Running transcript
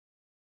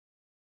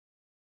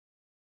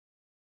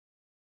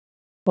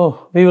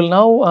Oh, we will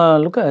now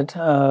look at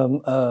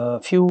a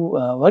few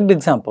worked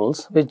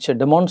examples which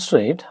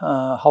demonstrate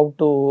how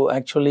to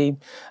actually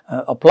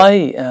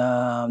apply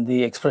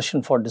the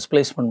expression for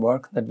displacement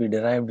work that we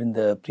derived in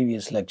the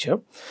previous lecture,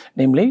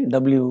 namely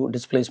W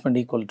displacement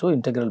equal to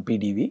integral P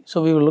dV.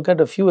 So, we will look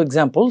at a few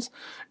examples,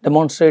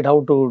 demonstrate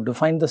how to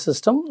define the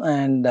system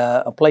and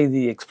apply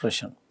the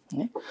expression.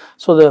 Okay.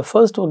 So, the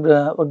first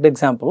worked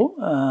example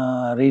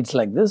reads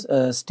like this: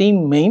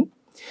 steam main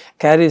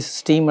carries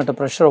steam at a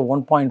pressure of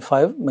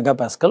 1.5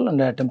 megapascal and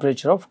a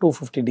temperature of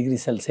 250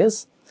 degrees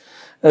Celsius.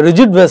 A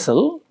rigid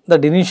vessel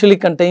that initially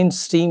contains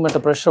steam at a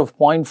pressure of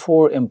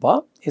 0.4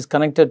 MPa is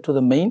connected to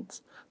the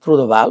mains through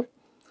the valve.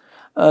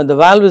 The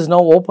valve is now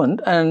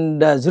opened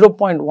and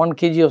 0.1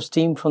 kg of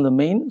steam from the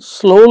main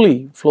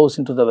slowly flows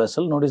into the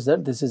vessel. Notice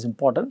that this is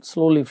important,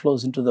 slowly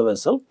flows into the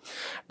vessel.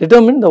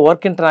 Determine the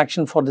work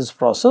interaction for this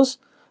process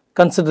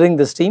considering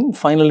the steam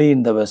finally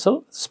in the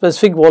vessel.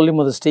 Specific volume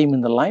of the steam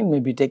in the line may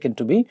be taken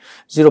to be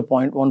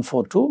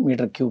 0.142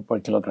 meter cube per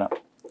kilogram.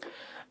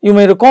 You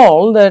may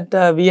recall that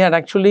we had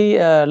actually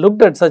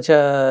looked at such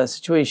a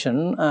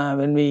situation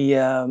when we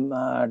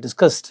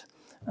discussed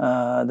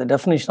the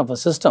definition of a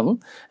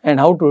system and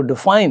how to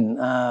define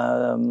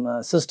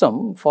a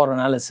system for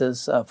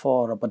analysis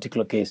for a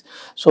particular case.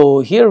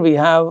 So, here we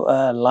have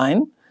a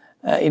line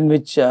in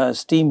which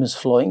steam is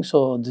flowing.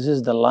 So, this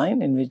is the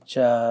line in which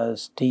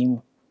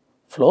steam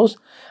flows,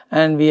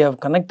 and we have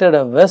connected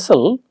a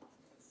vessel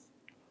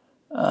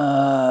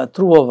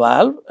through a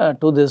valve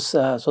to this.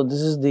 So, this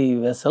is the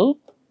vessel.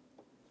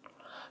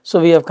 So,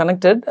 we have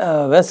connected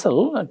a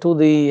vessel to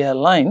the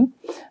line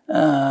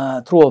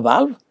through a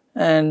valve,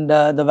 and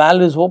the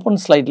valve is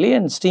opened slightly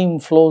and steam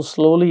flows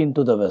slowly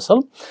into the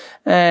vessel.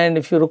 And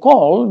if you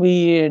recall,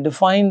 we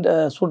defined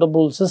a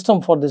suitable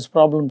system for this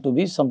problem to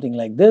be something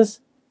like this.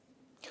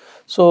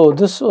 So,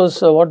 this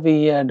was what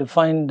we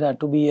defined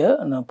to be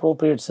an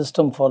appropriate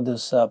system for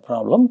this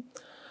problem.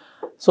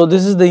 So,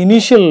 this is the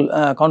initial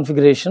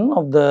configuration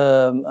of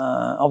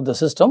the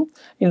system.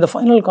 In the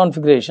final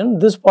configuration,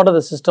 this part of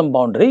the system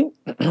boundary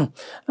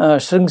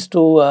shrinks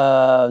to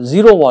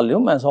 0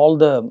 volume as all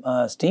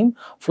the steam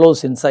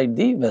flows inside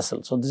the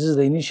vessel. So, this is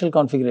the initial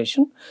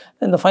configuration.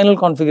 In the final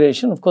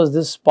configuration, of course,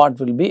 this part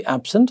will be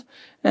absent,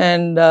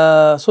 and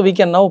so we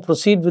can now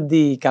proceed with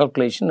the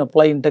calculation,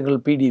 apply integral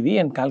P dV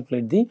and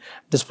calculate the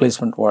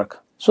displacement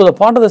work. So, the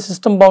part of the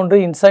system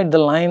boundary inside the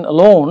line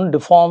alone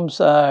deforms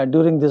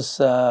during this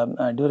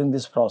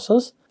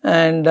process,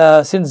 and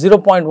since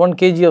 0.1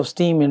 kg of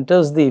steam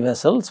enters the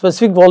vessel,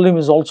 specific volume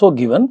is also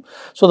given.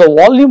 So, the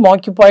volume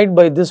occupied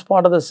by this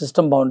part of the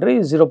system boundary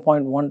is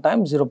 0.1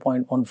 times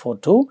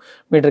 0.142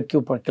 meter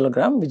cube per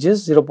kilogram, which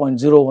is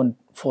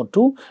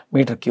 0.0142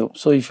 meter cube.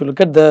 So, if you look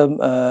at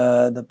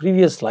the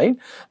previous slide,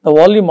 the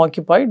volume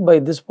occupied by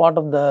this part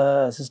of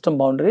the system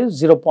boundary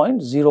is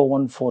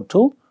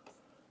 0.0142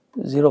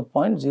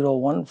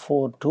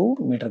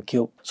 meter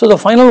cube. So, the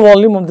final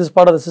volume of this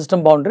part of the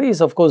system boundary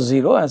is of course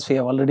 0, as we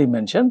have already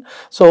mentioned.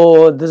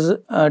 So, this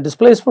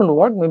displacement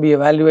work may be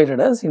evaluated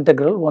as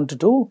integral 1 to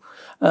 2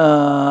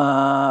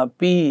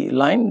 P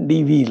line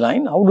dV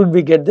line. How did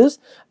we get this?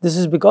 This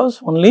is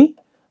because only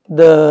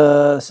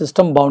the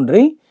system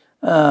boundary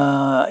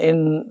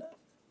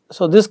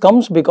so this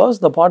comes because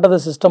the part of the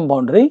system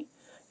boundary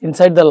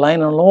inside the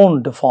line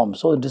alone deforms.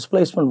 So,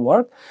 displacement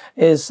work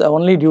is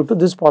only due to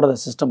this part of the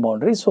system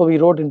boundary. So, we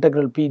wrote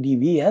integral P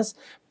dV as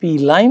P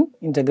line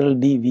integral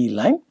dV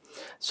line.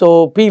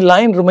 So, P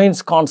line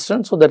remains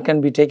constant, so that can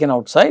be taken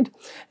outside,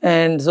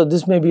 and so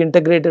this may be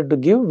integrated to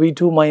give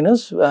V2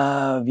 minus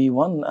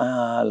V1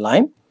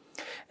 line,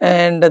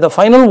 and the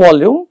final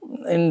volume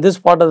in this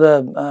part of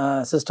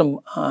the system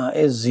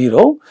is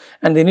 0,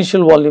 and the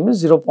initial volume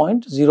is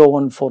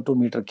 0.0142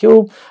 meter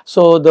cube.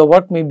 So, the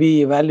work may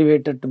be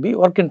evaluated to be,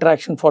 work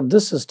interaction for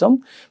this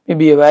system may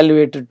be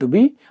evaluated to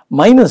be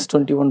minus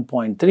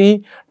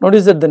 21.3.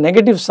 Notice that the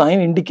negative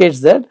sign indicates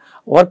that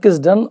work is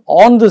done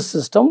on this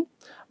system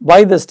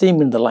by the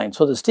steam in the line.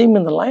 So, the steam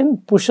in the line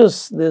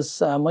pushes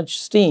this much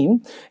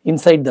steam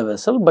inside the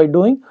vessel by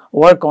doing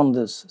work on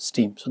this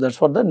steam. So, that is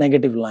what the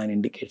negative line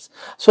indicates.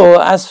 So,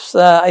 as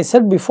I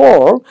said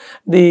before,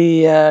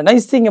 the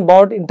nice thing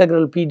about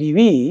integral P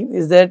dV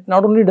is that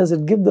not only does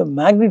it give the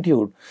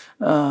magnitude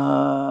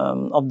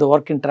of the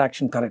work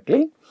interaction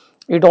correctly,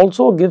 it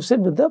also gives it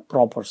with the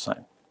proper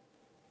sign.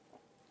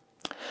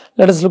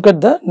 Let us look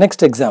at the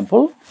next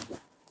example.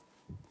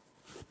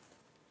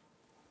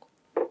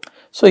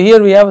 So,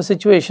 here we have a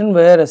situation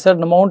where a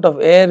certain amount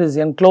of air is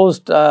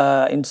enclosed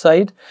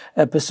inside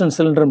a piston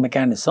cylinder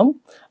mechanism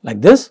like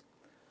this.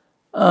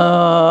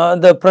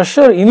 The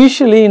pressure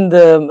initially in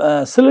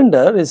the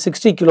cylinder is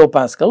 60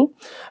 kilopascal,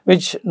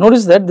 which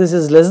notice that this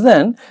is less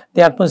than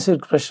the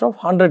atmospheric pressure of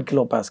 100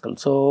 kilopascal.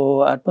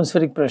 So,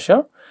 atmospheric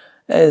pressure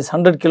is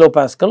 100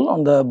 kilopascal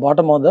on the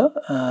bottom of the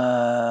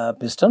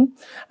piston,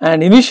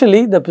 and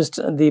initially the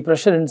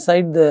pressure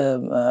inside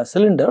the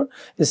cylinder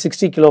is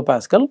 60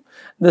 kilopascal.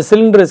 The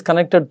cylinder is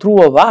connected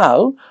through a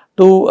valve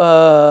to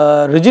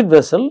a rigid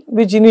vessel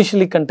which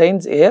initially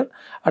contains air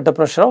at a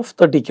pressure of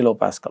 30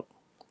 kilopascal.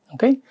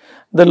 Okay.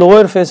 The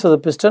lower face of the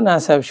piston,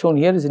 as I have shown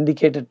here, is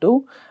indicated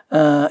to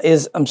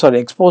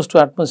exposed to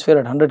atmosphere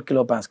at 100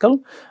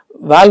 kilopascal.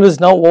 Valve is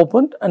now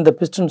opened and the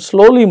piston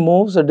slowly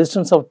moves a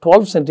distance of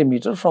 12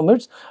 centimeter from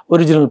its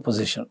original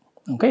position.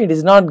 Okay. It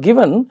is not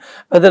given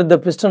whether the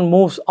piston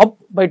moves up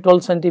by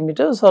 12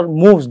 centimeters or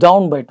moves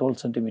down by 12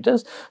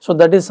 centimeters. So,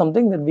 that is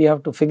something that we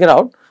have to figure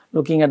out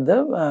looking at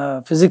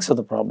the physics of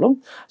the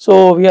problem.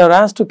 So, we are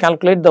asked to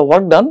calculate the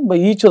work done by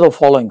each of the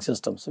following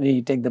systems.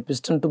 We take the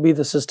piston to be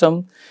the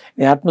system,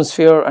 the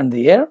atmosphere and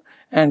the air,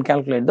 and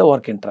calculate the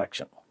work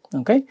interaction.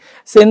 Okay.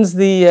 Since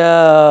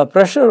the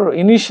pressure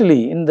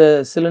initially in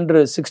the cylinder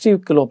is 60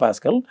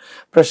 kilopascal,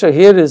 pressure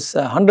here is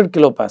 100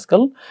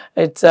 kilopascal,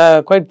 it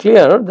is quite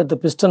clear that the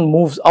piston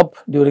moves up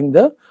during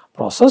the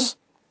process.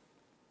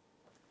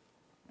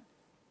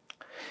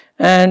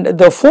 And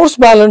the force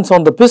balance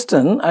on the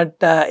piston at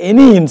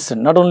any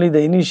instant, not only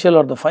the initial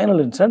or the final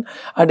instant,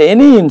 at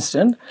any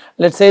instant,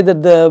 let us say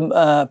that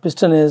the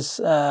piston is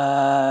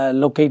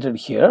located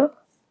here,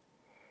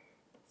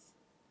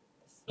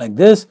 like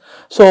this.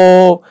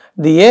 So,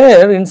 the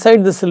air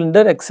inside the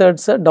cylinder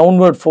exerts a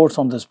downward force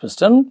on this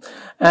piston,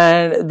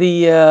 and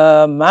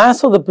the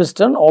mass of the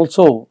piston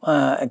also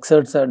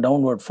exerts a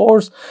downward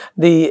force.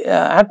 The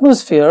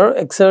atmosphere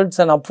exerts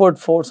an upward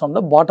force on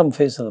the bottom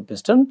face of the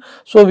piston.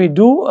 So, we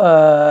do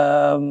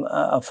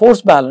a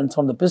force balance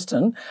on the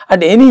piston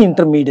at any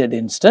intermediate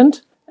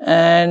instant,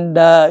 and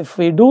if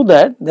we do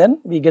that, then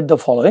we get the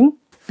following.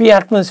 P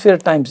atmosphere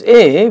times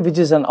A, which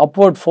is an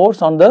upward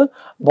force on the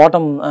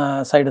bottom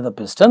side of the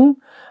piston,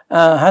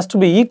 has to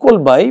be equal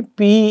by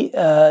P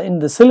in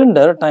the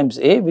cylinder times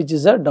A, which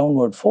is a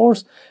downward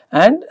force,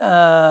 and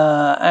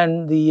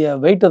the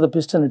weight of the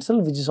piston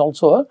itself, which is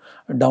also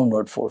a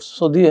downward force.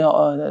 So,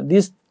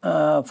 these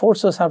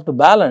forces have to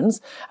balance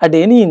at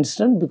any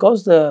instant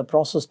because the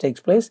process takes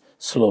place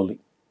slowly.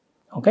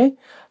 Okay.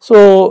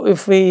 So,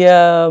 if we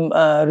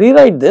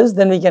rewrite this,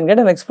 then we can get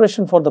an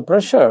expression for the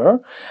pressure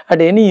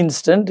at any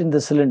instant in the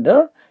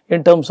cylinder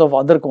in terms of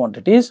other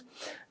quantities.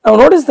 Now,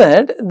 notice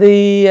that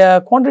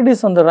the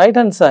quantities on the right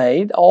hand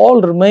side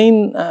all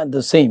remain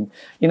the same.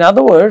 In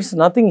other words,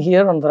 nothing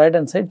here on the right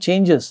hand side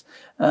changes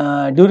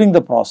during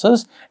the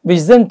process,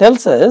 which then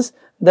tells us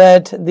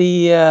that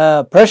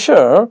the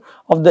pressure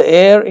of the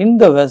air in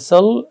the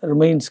vessel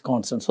remains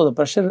constant. So, the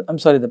pressure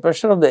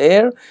of the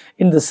air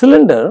in the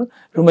cylinder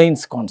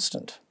remains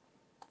constant,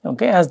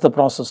 okay, as the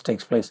process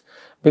takes place,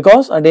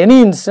 because at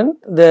any instant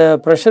the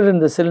pressure in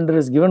the cylinder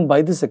is given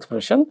by this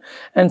expression,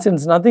 and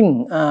since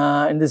nothing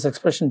in this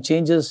expression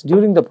changes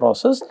during the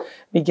process,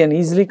 we can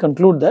easily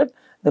conclude that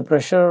the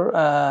pressure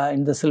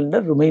in the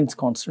cylinder remains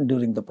constant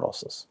during the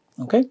process.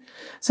 Okay.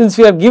 Since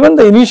we are given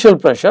the initial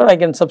pressure, I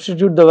can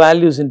substitute the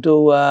values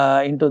into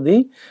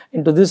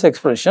this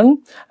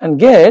expression and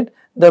get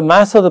the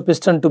mass of the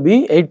piston to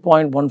be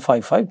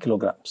 8.155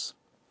 kilograms.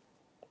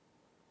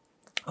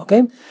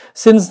 Okay.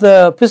 Since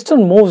the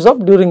piston moves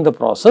up during the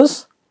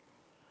process,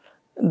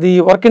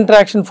 the work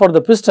interaction for the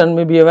piston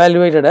may be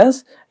evaluated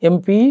as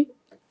MP,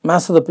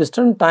 mass of the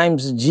piston,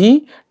 times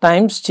G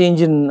times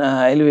change in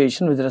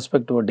elevation with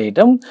respect to a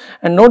datum,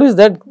 and notice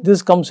that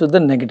this comes with the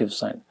negative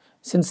sign.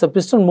 Since the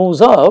piston moves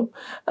up,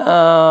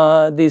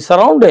 the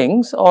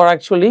surroundings are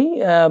actually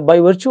by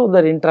virtue of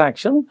their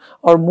interaction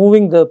are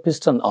moving the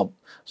piston up.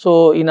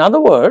 So, in other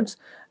words,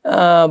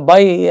 based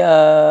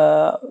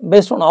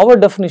on our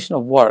definition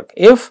of work,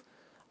 if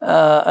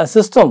a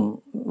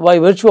system by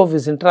virtue of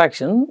its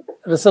interaction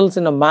results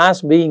in a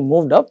mass being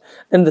moved up,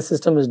 then the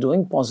system is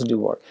doing positive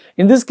work.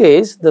 In this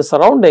case, the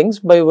surroundings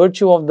by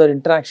virtue of their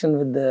interaction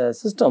with the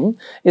system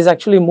is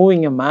actually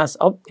moving a mass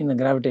up in a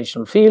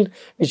gravitational field,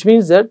 which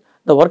means that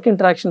the work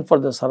interaction for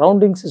the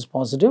surroundings is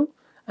positive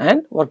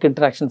and work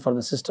interaction for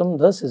the system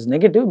thus is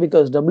negative,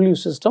 because W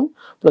system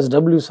plus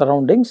W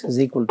surroundings is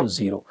equal to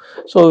 0.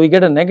 So, we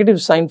get a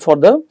negative sign for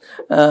the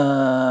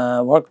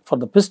work for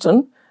the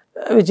piston,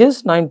 which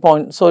is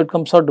 9. So, it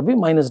comes out to be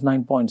minus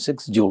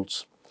 9.6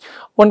 joules.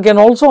 One can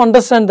also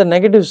understand the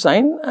negative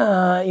sign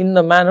in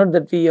the manner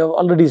that we have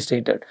already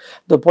stated.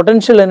 The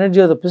potential energy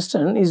of the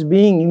piston is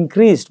being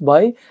increased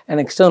by an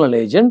external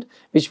agent,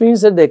 which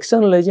means that the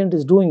external agent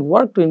is doing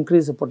work to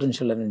increase the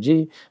potential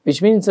energy,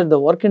 which means that the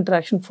work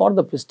interaction for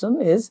the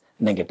piston is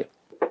negative.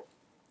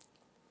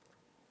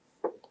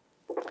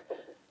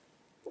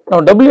 Now,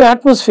 W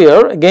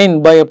atmosphere,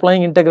 again by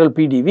applying integral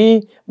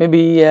PdV, may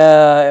be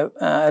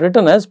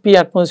written as P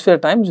atmosphere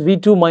times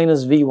V2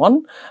 minus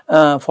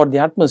V1 for the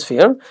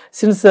atmosphere.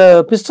 Since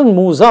the piston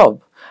moves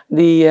up,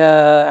 the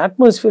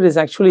atmosphere is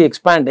actually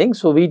expanding.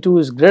 So, V2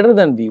 is greater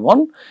than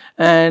V1,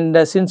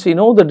 and since we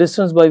know the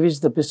distance by which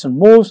the piston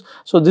moves,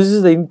 so this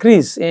is the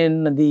increase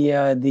in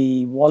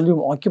the volume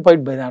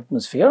occupied by the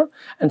atmosphere,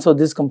 and so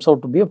this comes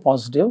out to be a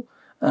positive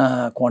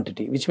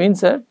quantity, which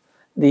means that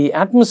the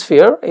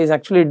atmosphere is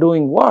actually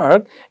doing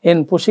work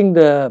in pushing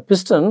the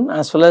piston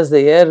as well as the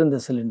air in the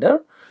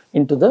cylinder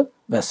into the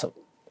vessel.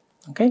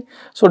 Okay.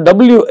 So,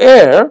 W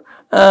air,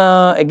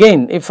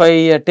 again if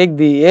I take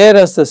the air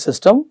as the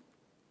system,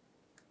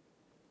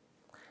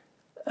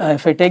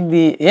 if I take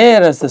the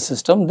air as the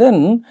system,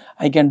 then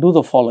I can do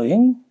the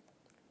following.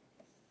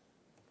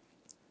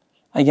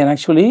 I can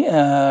actually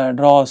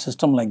draw a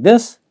system like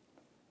this.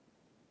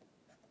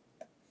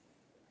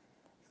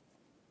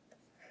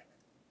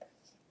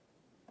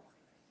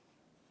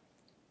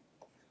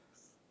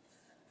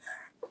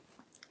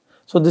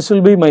 So, this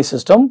will be my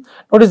system.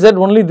 Notice that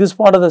only this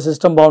part of the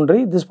system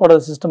boundary, this part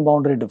of the system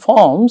boundary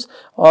deforms,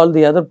 all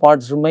the other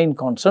parts remain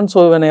constant.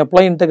 So, when I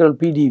apply integral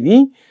P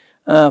dV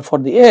for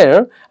the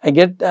air, I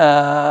get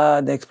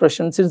the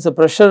expression, since the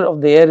pressure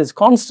of the air is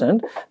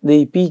constant,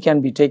 the P can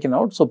be taken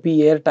out. So,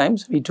 P air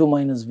times V2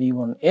 minus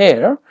V1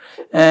 air,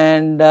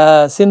 and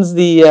since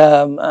the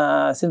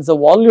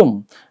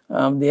volume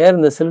the air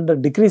in the cylinder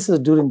decreases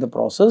during the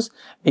process,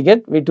 we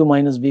get V2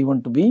 minus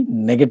V1 to be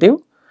negative.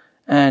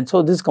 And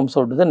so, this comes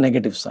out to the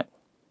negative sign.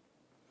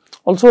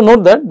 Also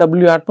note that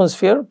W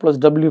atmosphere plus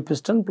W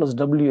piston plus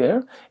W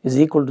air is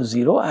equal to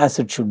 0, as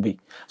it should be.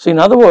 So, in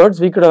other words,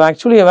 we could have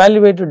actually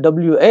evaluated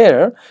W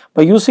air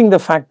by using the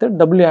fact that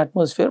W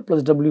atmosphere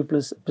plus W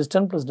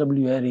piston plus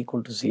W air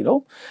equal to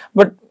 0,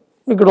 but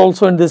we could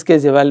also in this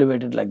case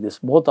evaluate it like this.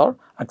 Both are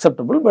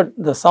acceptable, but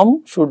the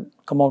sum should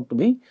come out to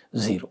be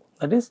 0.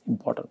 That is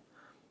important.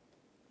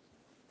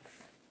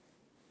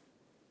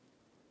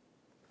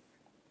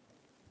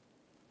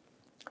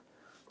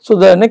 So,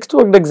 the next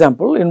worked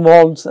example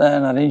involves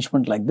an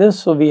arrangement like this.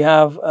 So, we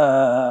have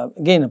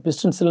again a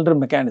piston cylinder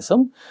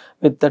mechanism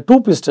with the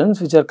two pistons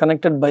which are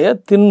connected by a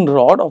thin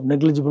rod of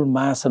negligible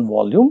mass and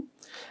volume,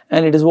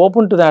 and it is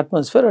open to the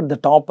atmosphere at the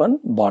top and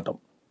bottom.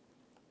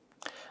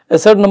 A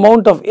certain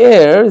amount of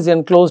air is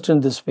enclosed in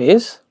this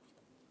space,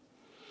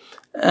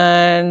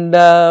 and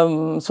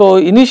so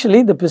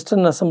initially the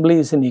piston assembly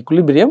is in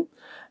equilibrium.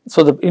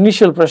 So, the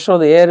initial pressure of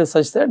the air is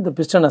such that the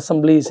piston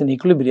assembly is in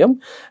equilibrium.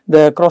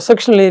 The cross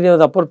sectional area of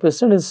the upper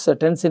piston is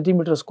 10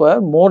 centimeter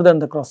square more than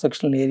the cross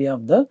sectional area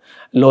of the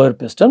lower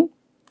piston.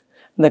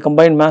 The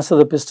combined mass of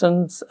the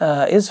pistons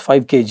is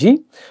 5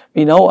 kg.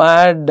 We now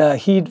add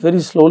heat very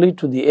slowly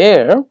to the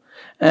air,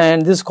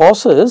 and this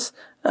causes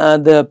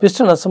the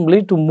piston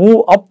assembly to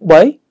move up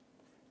by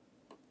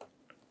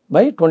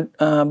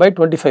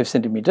 25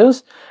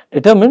 centimeters.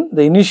 Determine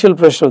the initial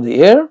pressure of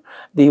the air,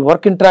 the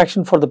work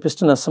interaction for the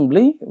piston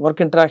assembly,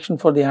 work interaction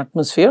for the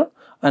atmosphere,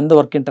 and the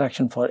work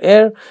interaction for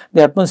air.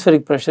 The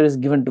atmospheric pressure is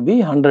given to be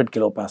 100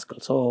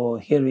 kilopascal. So,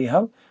 here we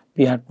have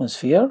P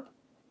atmosphere,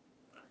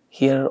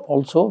 here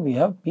also we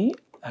have P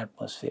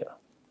atmosphere.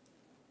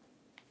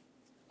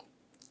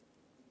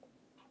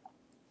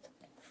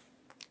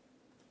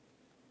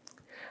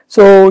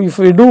 So, if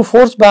we do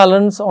force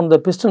balance on the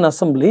piston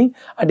assembly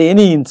at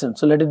any instant,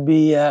 so let it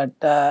be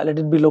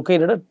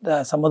located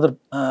at some other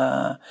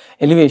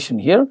elevation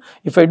here.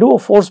 If I do a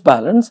force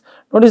balance,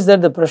 notice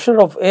that the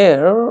pressure of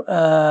air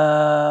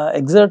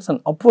exerts an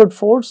upward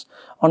force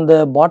on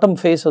the bottom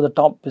face of the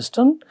top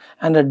piston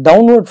and a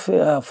downward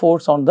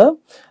force on the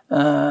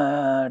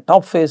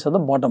top face of the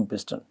bottom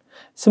piston.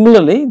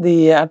 Similarly,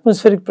 the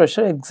atmospheric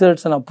pressure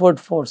exerts an upward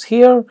force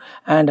here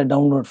and a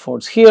downward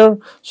force here.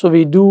 So,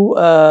 we do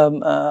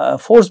a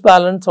force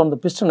balance on the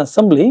piston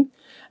assembly,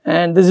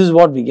 and this is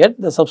what we get.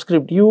 The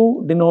subscript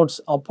U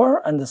denotes upper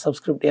and the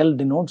subscript L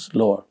denotes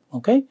lower.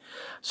 Okay.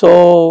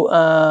 So,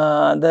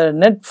 the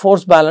net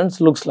force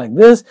balance looks like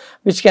this,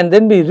 which can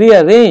then be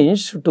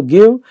rearranged to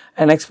give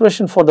an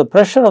expression for the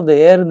pressure of the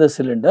air in the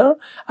cylinder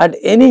at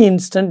any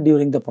instant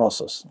during the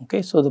process.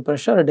 Okay. So, the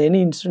pressure at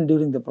any instant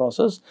during the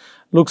process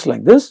looks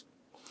like this,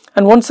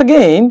 and once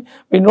again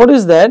we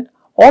notice that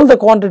all the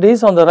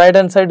quantities on the right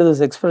hand side of this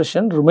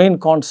expression remain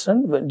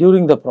constant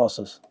during the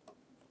process.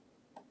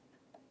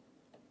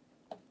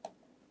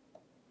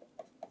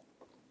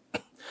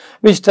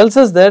 Which tells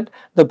us that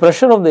the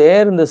pressure of the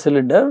air in the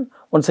cylinder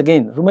once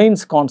again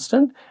remains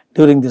constant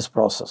during this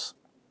process,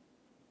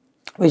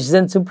 which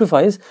then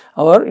simplifies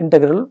our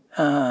integral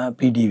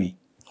PdV.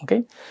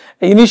 Okay.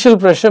 Initial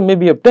pressure may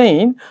be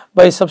obtained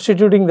by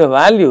substituting the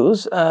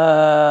values,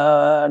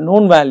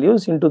 known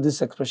values into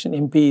this expression.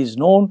 MP is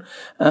known,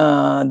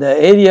 the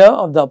area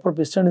of the upper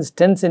piston is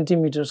 10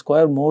 centimeter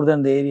square more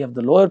than the area of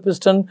the lower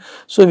piston.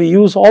 So, we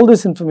use all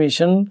this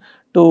information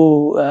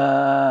to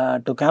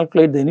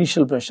calculate the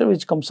initial pressure,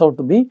 which comes out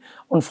to be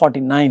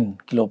 149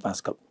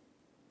 kilopascal.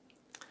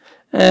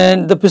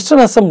 And the piston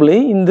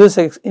assembly in this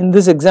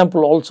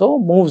example also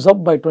moves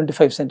up by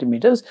 25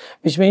 centimeters,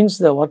 which means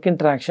the work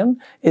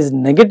interaction is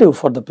negative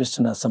for the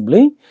piston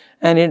assembly,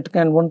 and it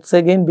can once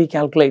again be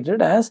calculated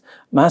as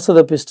mass of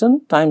the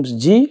piston times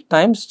G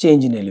times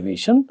change in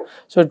elevation.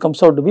 So, it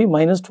comes out to be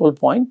minus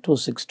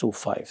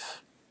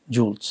 12.2625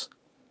 joules.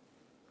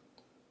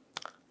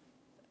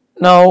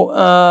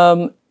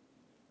 Now,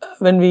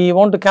 when we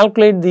want to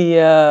calculate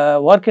the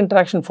work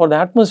interaction for the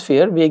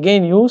atmosphere, we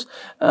again use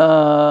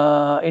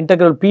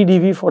integral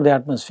PdV for the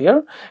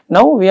atmosphere.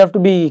 Now, we have to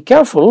be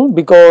careful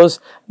because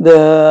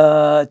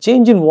the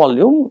change in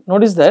volume,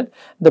 notice that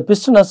the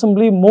piston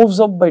assembly moves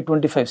up by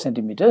 25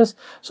 centimeters.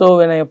 So,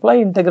 when I apply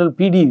integral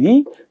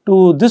PdV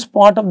to this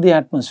part of the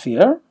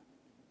atmosphere,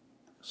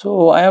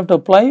 So, I have to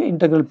apply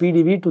integral P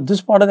dV to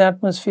this part of the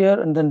atmosphere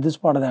and then this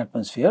part of the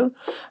atmosphere.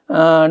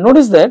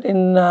 Notice that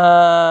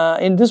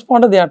in this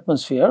part of the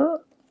atmosphere,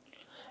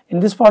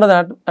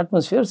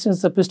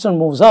 since the piston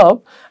moves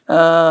up,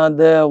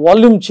 the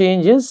volume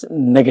change is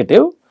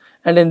negative,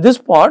 and in this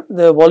part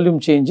the volume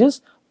change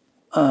is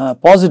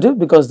positive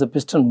because the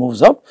piston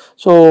moves up.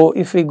 So,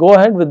 if we go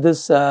ahead with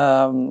this,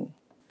 then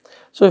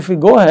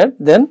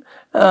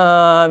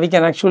we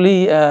can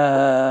actually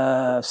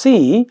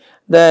see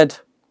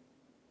that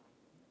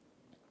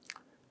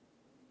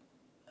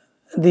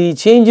the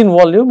change in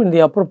volume in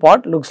the upper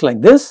part looks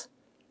like this: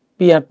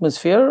 P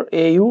atmosphere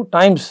AU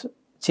times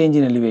change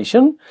in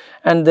elevation,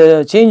 and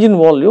the change in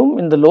volume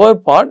in the lower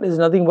part is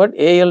nothing but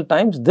AL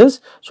times this.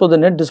 So, the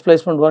net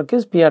displacement work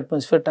is P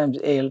atmosphere times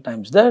AL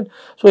times that.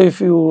 So, if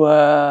you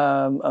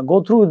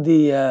go through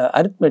the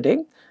arithmetic,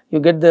 you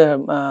get the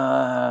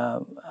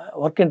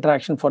work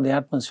interaction for the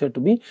atmosphere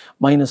to be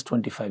minus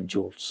 25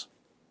 joules.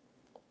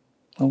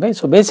 Okay.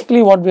 So,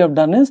 basically what we have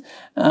done is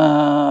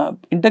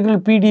integral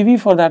P dV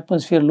for the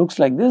atmosphere looks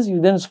like this. You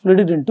then split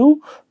it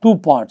into two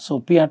parts. So,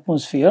 P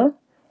atmosphere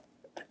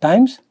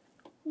times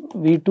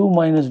V2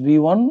 minus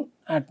V1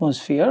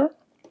 atmosphere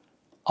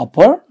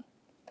upper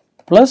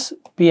plus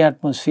P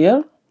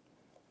atmosphere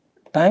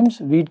times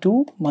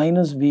V2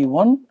 minus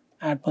V1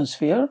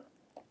 atmosphere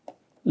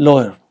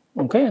lower.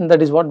 Okay. And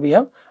that is what we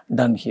have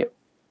done here.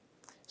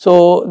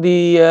 So,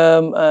 we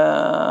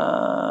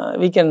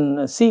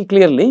can see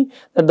clearly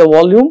that the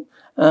volume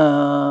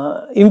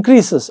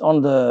increases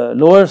on the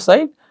lower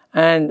side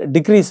and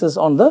decreases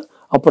on the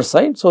upper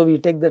side. So, we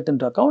take that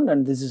into account,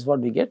 and this is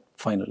what we get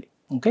finally.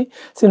 Okay.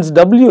 Since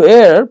W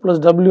air plus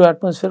W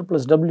atmosphere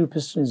plus W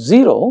piston is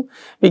 0,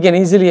 we can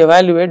easily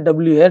evaluate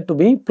W air to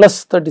be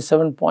plus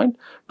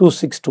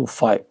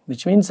 37.2625,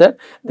 which means that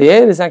the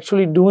air is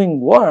actually doing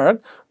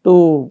work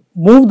to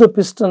move the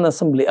piston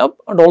assembly up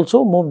and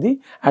also move the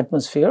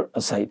atmosphere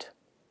aside.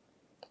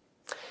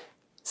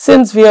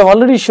 Since we have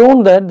already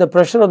shown that the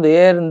pressure of the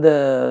air in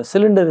the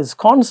cylinder is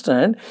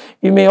constant,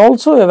 we may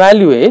also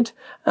evaluate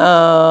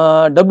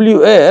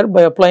W air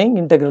by applying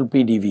integral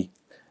P dV,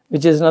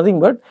 which is nothing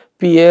but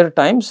P air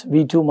times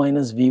V2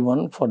 minus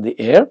V1 for the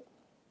air.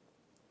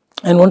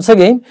 And once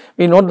again,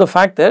 we note the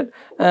fact that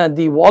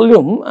the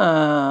volume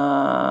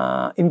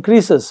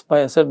increases by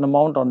a certain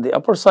amount on the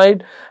upper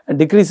side and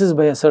decreases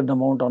by a certain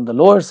amount on the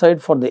lower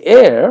side for the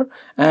air,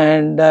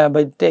 and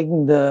by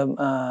taking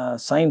the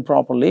sign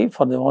properly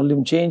for the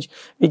volume change,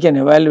 we can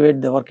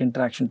evaluate the work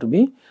interaction to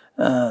be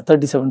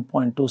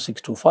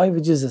 37.2625,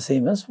 which is the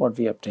same as what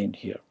we obtained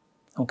here.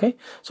 Okay.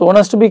 So, one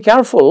has to be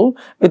careful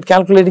with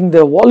calculating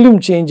the volume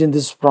change in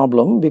this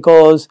problem,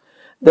 because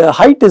the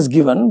height is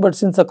given, but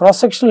since the cross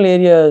sectional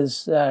area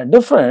is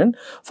different,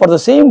 for the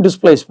same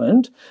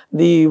displacement,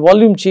 the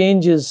volume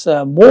change is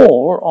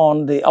more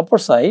on the upper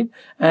side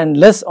and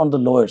less on the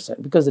lower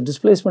side, because the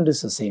displacement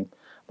is the same,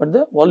 but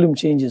the volume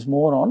change is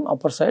more on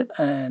upper side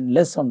and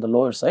less on the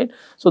lower side.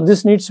 So,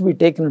 this needs to be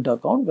taken into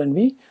account when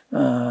we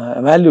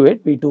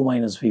evaluate V2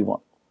 minus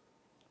V1.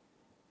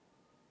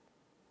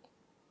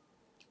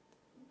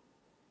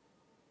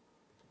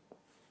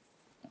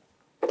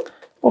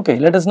 Okay,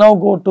 let us now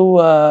go to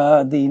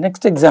the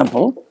next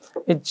example,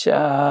 which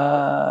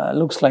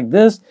looks like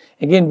this.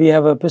 Again, we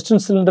have a piston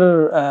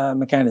cylinder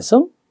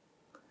mechanism.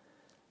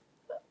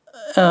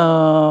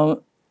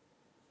 So,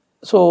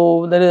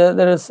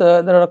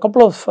 there are a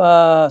couple of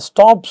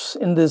stops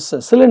in this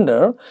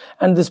cylinder,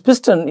 and this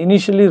piston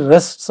initially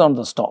rests on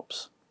the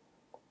stops.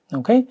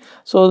 Okay.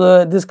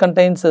 So, this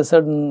contains a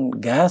certain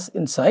gas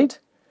inside,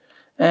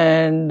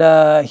 and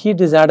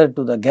heat is added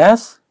to the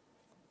gas.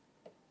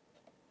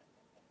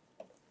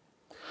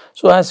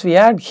 So, as we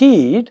add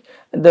heat,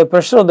 the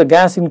pressure of the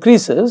gas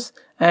increases,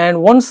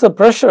 and once the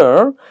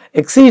pressure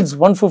exceeds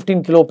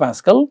 115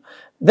 kilopascal,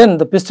 then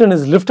the piston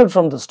is lifted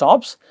from the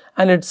stops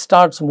and it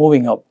starts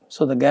moving up.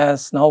 So, the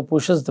gas now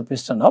pushes the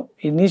piston up.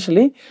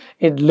 Initially,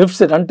 it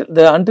lifts it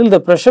until the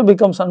pressure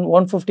becomes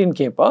 115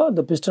 kPa,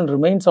 the piston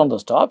remains on the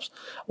stops.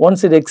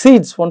 Once it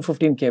exceeds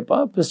 115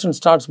 kPa, piston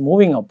starts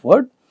moving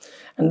upward,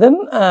 and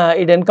then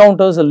it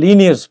encounters a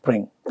linear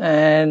spring,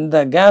 and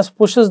the gas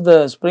pushes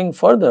the spring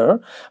further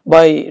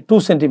by 2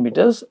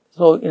 centimeters.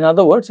 So, in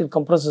other words, it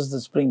compresses the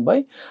spring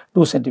by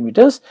 2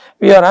 centimeters.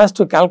 We are asked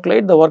to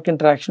calculate the work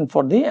interaction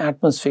for the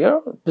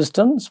atmosphere,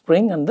 piston,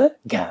 spring, and the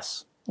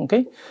gas.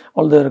 Okay.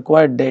 All the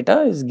required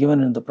data is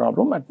given in the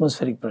problem.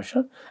 Atmospheric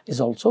pressure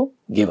is also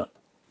given.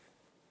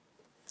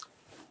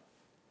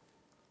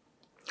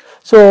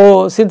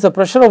 So, since a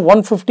pressure of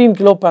 115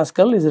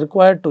 kilopascal is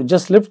required to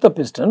just lift the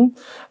piston,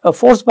 a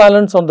force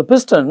balance on the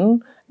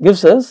piston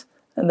gives us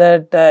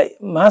that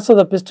mass of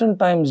the piston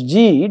times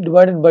G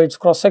divided by its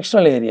cross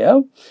sectional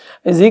area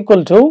is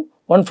equal to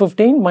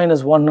 115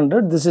 minus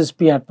 100, this is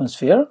P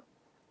atmosphere,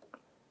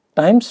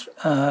 times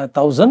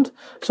 1000.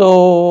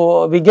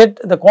 So, we get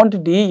the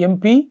quantity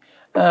MP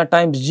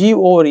times G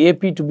over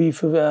AP to be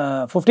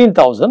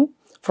 15,000.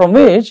 From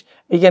which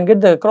we can get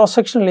the cross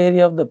sectional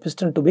area of the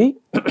piston to be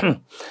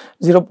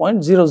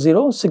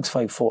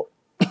 0.00654.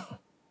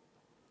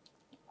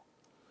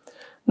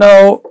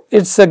 Now,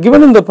 it is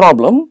given in the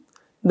problem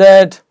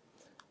that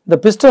the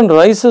piston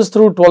rises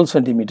through 12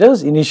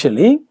 centimeters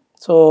initially.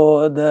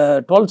 So,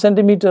 the 12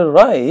 centimeter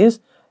rise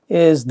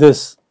is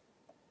this,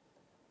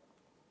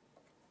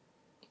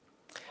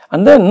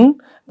 and then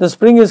the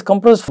spring is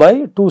compressed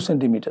by 2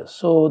 centimeters.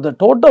 So, the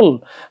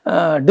total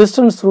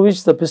distance through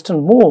which the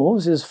piston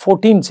moves is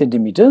 14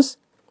 centimeters.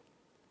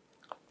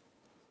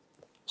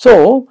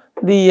 So,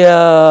 the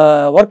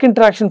work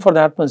interaction for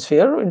the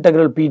atmosphere,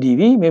 integral P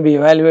dV, may be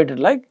evaluated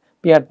like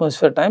P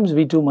atmosphere times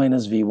V2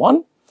 minus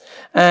V1.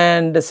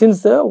 And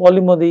since the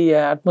volume of the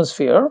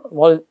atmosphere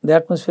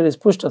is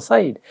pushed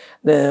aside,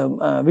 the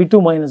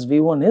V2 minus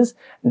V1 is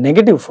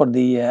negative for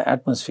the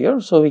atmosphere.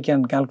 So, we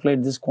can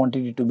calculate this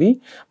quantity to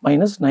be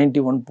minus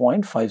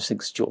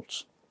 91.56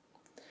 joules.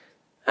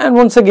 And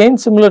once again,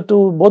 similar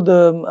to both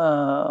the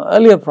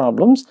earlier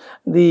problems,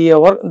 the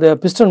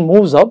piston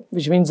moves up,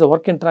 which means the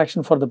work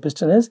interaction for the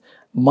piston is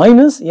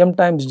minus m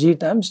times g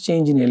times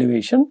change in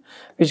elevation,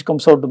 which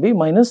comes out to be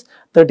minus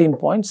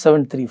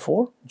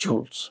 13.734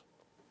 joules.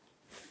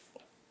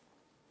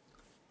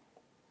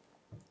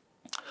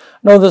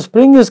 Now, the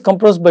spring is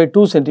compressed by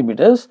 2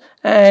 centimeters,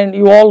 and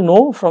you all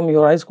know from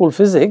your high school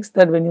physics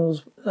that when you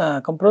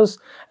compress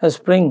a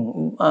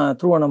spring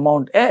through an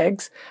amount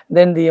x,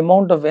 then the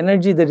amount of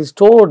energy that is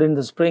stored in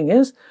the spring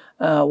is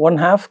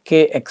 1/2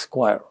 kx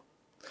square,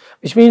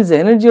 which means the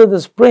energy of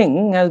the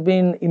spring has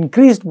been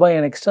increased by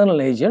an external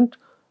agent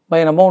by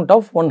an amount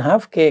of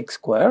 1/2 kx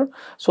square.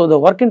 So, the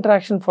work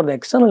interaction for the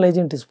external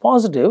agent is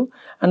positive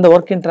and the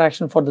work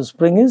interaction for the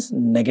spring is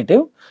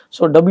negative.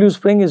 So, W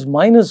spring is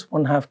minus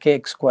 1/2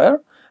 kx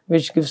square,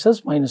 which gives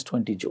us minus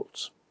 20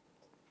 joules.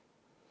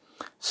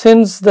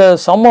 Since the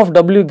sum of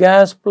W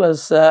gas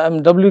plus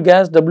W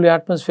gas, W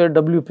atmosphere,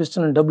 W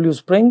piston and W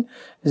spring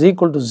is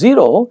equal to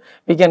 0,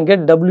 we can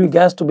get W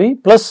gas to be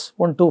plus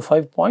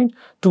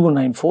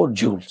 125.294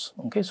 joules.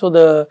 Okay. So,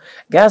 the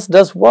gas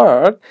does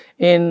work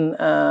in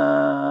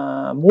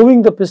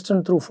moving the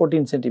piston through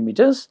 14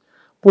 centimeters,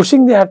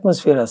 pushing the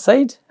atmosphere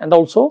aside and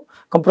also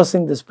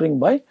compressing the spring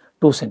by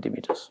 2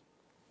 centimeters.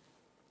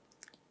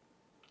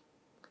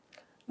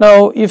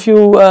 Now, if you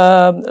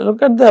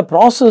look at the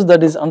process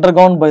that is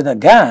undergone by the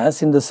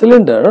gas in the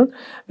cylinder,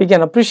 we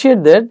can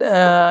appreciate that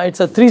it is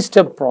a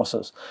 3-step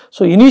process.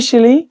 So,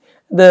 initially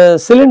the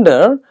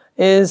cylinder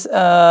is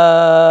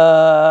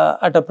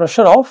at a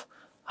pressure of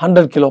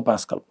 100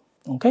 kilopascal.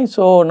 Okay.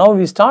 So, now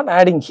we start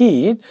adding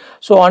heat.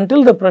 So,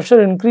 until the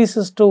pressure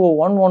increases to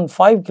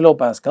 115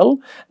 kilopascal,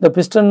 the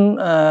piston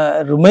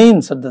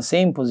remains at the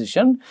same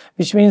position,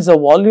 which means the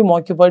volume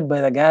occupied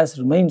by the gas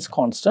remains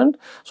constant.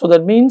 So,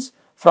 that means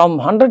from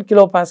 100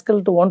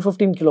 kilopascal to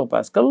 115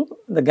 kilopascal,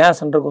 the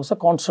gas undergoes a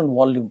constant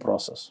volume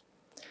process.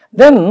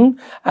 Then,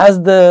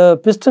 as the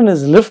piston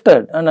is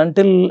lifted and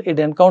until it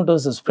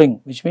encounters the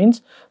spring, which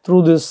means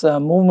through this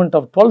movement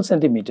of 12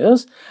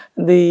 centimeters,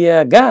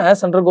 the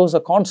gas undergoes a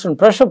constant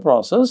pressure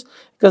process,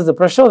 because the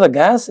pressure of the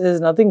gas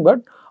is nothing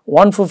but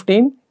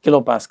 115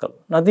 kilopascal,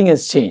 nothing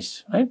has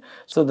changed, right.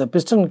 So, the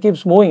piston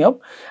keeps moving up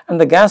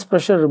and the gas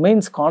pressure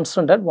remains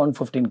constant at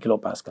 115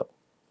 kilopascal.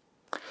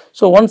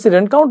 So, once it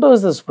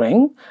encounters the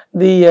spring,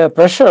 the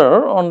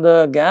pressure on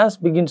the gas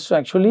begins to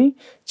actually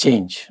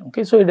change.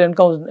 Okay. So, it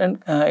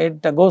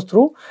goes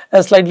through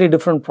a slightly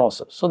different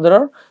process. So, there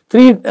are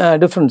 3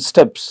 different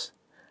steps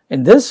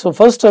in this. So,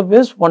 first step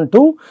is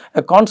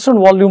a constant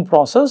volume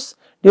process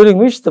during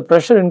which the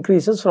pressure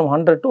increases from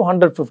 100 to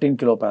 115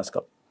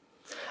 kilopascal.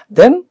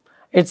 Then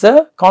it is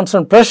a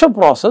constant pressure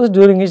process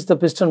during which the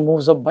piston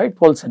moves up by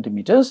 12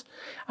 centimeters,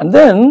 and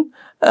then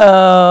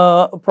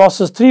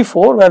process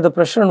 3-4 where the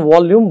pressure and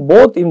volume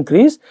both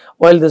increase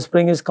while the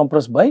spring is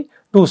compressed by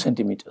 2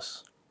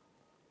 centimeters.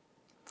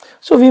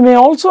 So, we may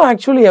also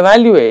actually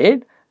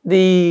evaluate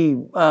the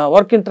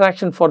work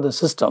interaction for the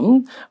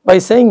system by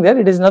saying that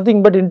it is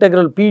nothing but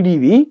integral P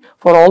dV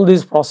for all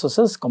these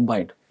processes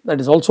combined.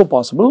 That is also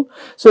possible.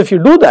 So, if you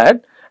do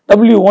that,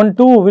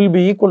 W12 will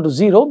be equal to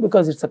 0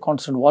 because it is a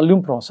constant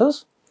volume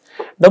process.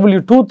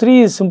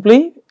 W23 is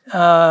simply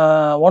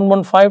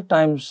 115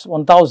 times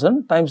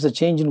 1000 times the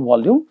change in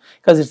volume,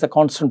 because it is a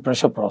constant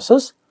pressure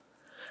process.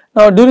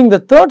 Now, during the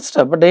third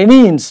step, at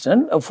any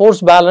instant, a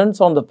force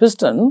balance on the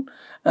piston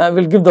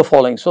will give the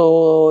following.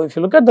 So, if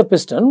you look at the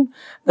piston,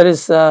 there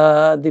is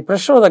the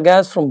pressure of the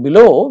gas from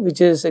below,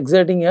 which is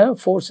exerting a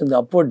force in the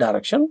upward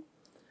direction,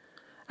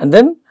 and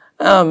then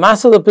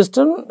mass of the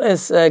piston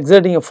is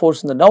exerting a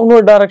force in the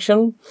downward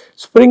direction,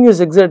 spring is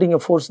exerting a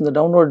force in the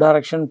downward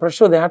direction,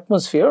 pressure of the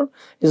atmosphere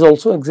is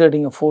also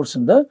exerting a force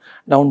in the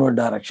downward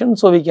direction.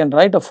 So, we can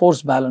write a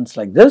force balance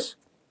like this.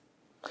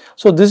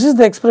 So, this is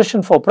the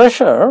expression for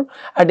pressure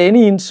at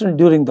any instant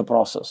during the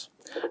process.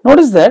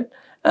 Notice that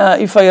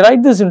if I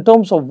write this in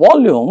terms of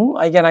volume,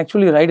 I can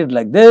actually write it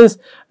like this.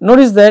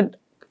 Notice that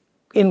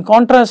in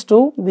contrast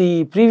to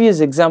the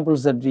previous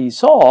examples that we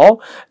saw,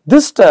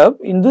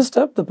 in this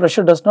step the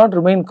pressure does not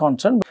remain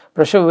constant,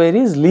 pressure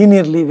varies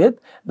linearly with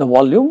the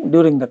volume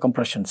during the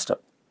compression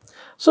step.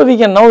 So, we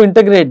can now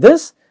integrate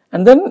this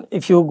And then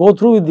if you go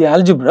through with the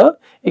algebra,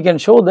 you can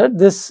show that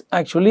this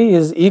actually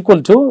is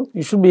equal to,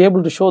 you should be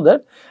able to show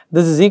that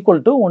this is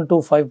equal to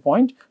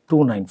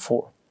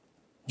 125.294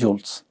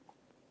 joules.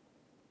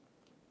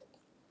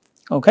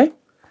 Okay.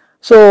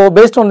 So,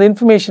 based on the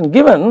information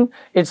given,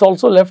 it is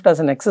also left as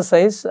an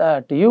exercise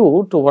to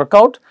you to work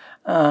out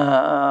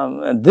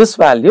this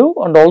value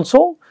and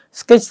also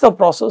sketch the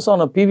process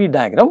on a PV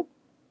diagram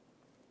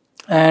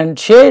and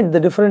shade the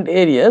different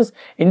areas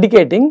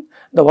indicating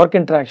the work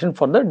interaction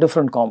for the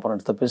different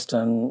components, the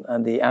piston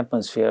and the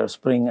atmosphere,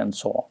 spring and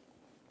so on.